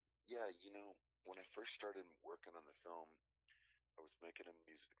When I first started working on the film, I was making a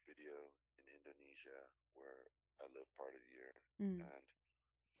music video in Indonesia where I live part of the year, Mm. and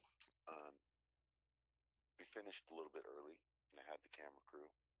um, we finished a little bit early, and I had the camera crew,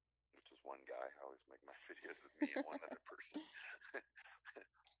 which was one guy. I always make my videos with me and one other person.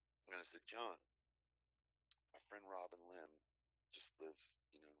 And I said, John, my friend Robin Lim just lives,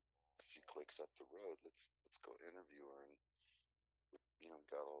 a few clicks up the road. Let's go interview her, and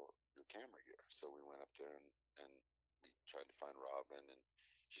got all your camera gear. So we went up there and we tried to find Robin, and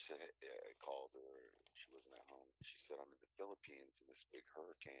she said, hey, yeah, I called her. She wasn't at home. She said, I'm in the Philippines, and this big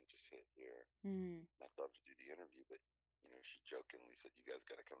hurricane just hit here. Mm. And I'd love to do the interview, but she jokingly said, you guys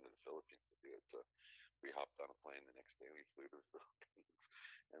got to come to the Philippines to do it. So we hopped on a plane the next day. We flew to the Philippines,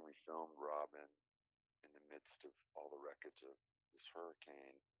 and we filmed Robin in the midst of all the wreckage of this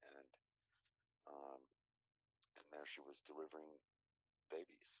hurricane, and um, and there she was delivering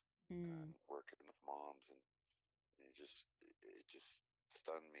babies and Mm. working with moms, and it just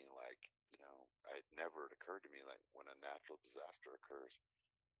stunned me. Like, it never occurred to me, like, when a natural disaster occurs,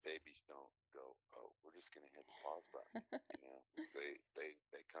 babies don't go, oh, we're just going to hit the pause button.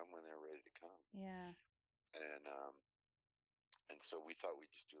 They come when they're ready to come. Yeah. And um and so we thought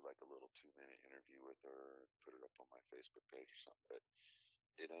we'd just do like a little 2-minute interview with her, put it up on my Facebook page or something, but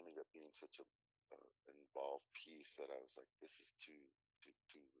it ended up being such an involved piece that I was like, this is too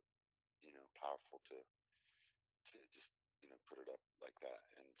powerful to just put it up like that.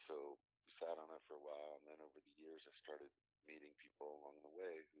 And so we sat on it for a while, and then over the years I started meeting people along the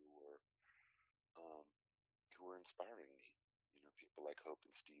way um, who were inspiring me. People like Hope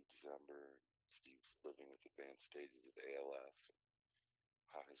and Steve December. Steve's living with advanced stages of ALS.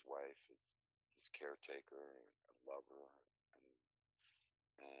 How his wife is his caretaker and lover,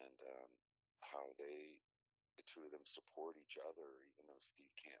 and how the two of them support each other, even though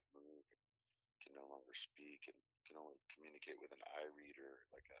Steve can't move, can no longer speak, and can only communicate with an eye reader,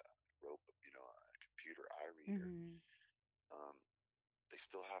 like a a computer eye reader. Mhm. Um, they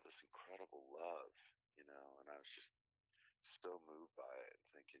still have this incredible love, and I was just so moved by it,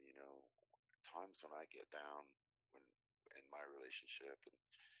 and thinking, times when I get down, when in my relationship, and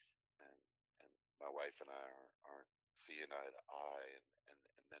and my wife and I aren't seeing eye to eye, and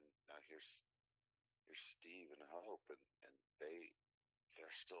then now here's Steve and Hope, and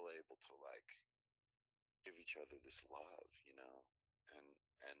they're still able to, like, give each other this love, and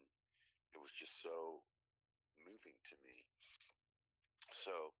and it was just so moving to me.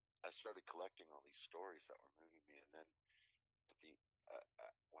 So I started collecting all these stories that were moving me, and then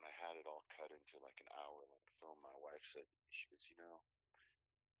at when I had it all cut into like an hour-long film, my wife said to me, she goes,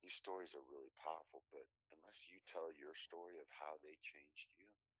 these stories are really powerful, but unless you tell your story of how they changed you,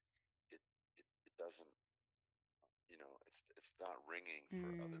 it it doesn't, it's not ringing for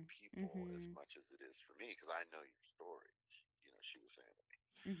other Mm. people as Mhm. much as it is for me, because I know your story. She was saying to me.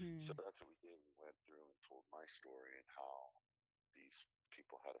 So Mhm. that's what we did. We went through and told my story and how these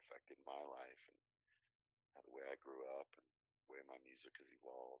people had affected my life, and how the way I grew up and the way my music has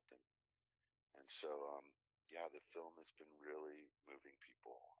evolved. And so, yeah, the film has been really moving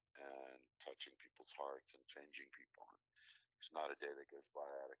people and touching people's hearts and changing people. And there's not a day that goes by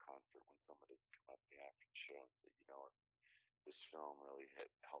at a concert when somebody doesn't come up to me after the show and say, this film really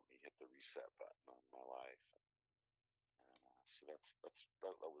helped me hit the reset button on my life. And so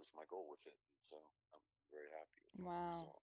that was my goal with it. And so I'm very happy with the Wow. result.